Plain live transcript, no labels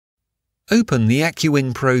Open the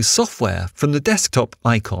AccuWin Pro software from the desktop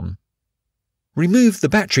icon. Remove the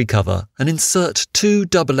battery cover and insert two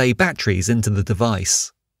AA batteries into the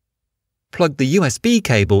device. Plug the USB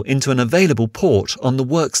cable into an available port on the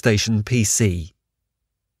workstation PC.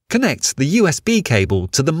 Connect the USB cable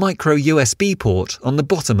to the micro USB port on the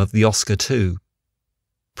bottom of the Oscar II.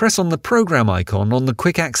 Press on the Program icon on the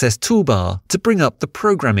Quick Access toolbar to bring up the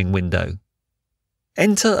programming window.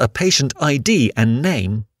 Enter a patient ID and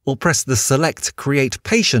name, or press the Select Create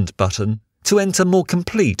Patient button to enter more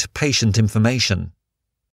complete patient information.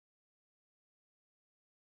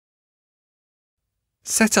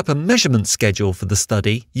 Set up a measurement schedule for the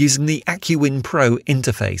study using the AccuWin Pro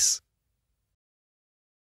interface.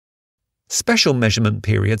 Special measurement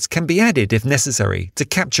periods can be added if necessary to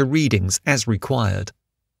capture readings as required.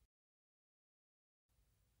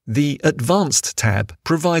 The Advanced tab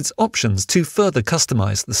provides options to further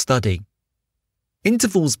customize the study.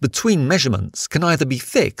 Intervals between measurements can either be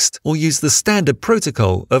fixed or use the standard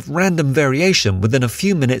protocol of random variation within a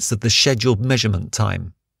few minutes of the scheduled measurement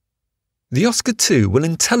time. The Oscar II will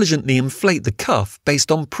intelligently inflate the cuff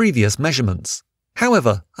based on previous measurements.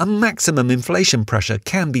 However, a maximum inflation pressure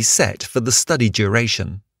can be set for the study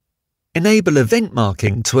duration. Enable event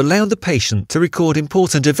marking to allow the patient to record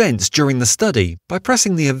important events during the study by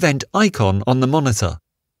pressing the event icon on the monitor.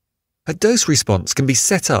 A dose response can be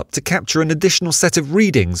set up to capture an additional set of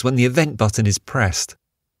readings when the event button is pressed.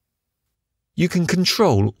 You can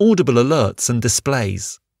control audible alerts and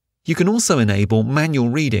displays. You can also enable manual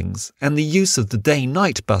readings and the use of the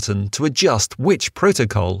Day-Night button to adjust which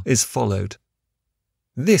protocol is followed.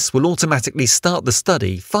 This will automatically start the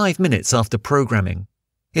study 5 minutes after programming.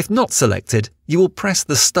 If not selected, you will press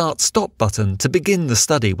the Start-Stop button to begin the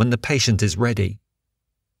study when the patient is ready.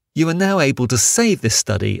 You are now able to save this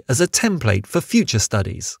study as a template for future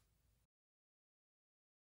studies.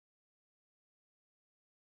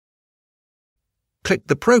 Click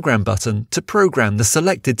the Program button to program the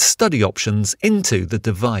selected study options into the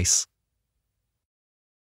device.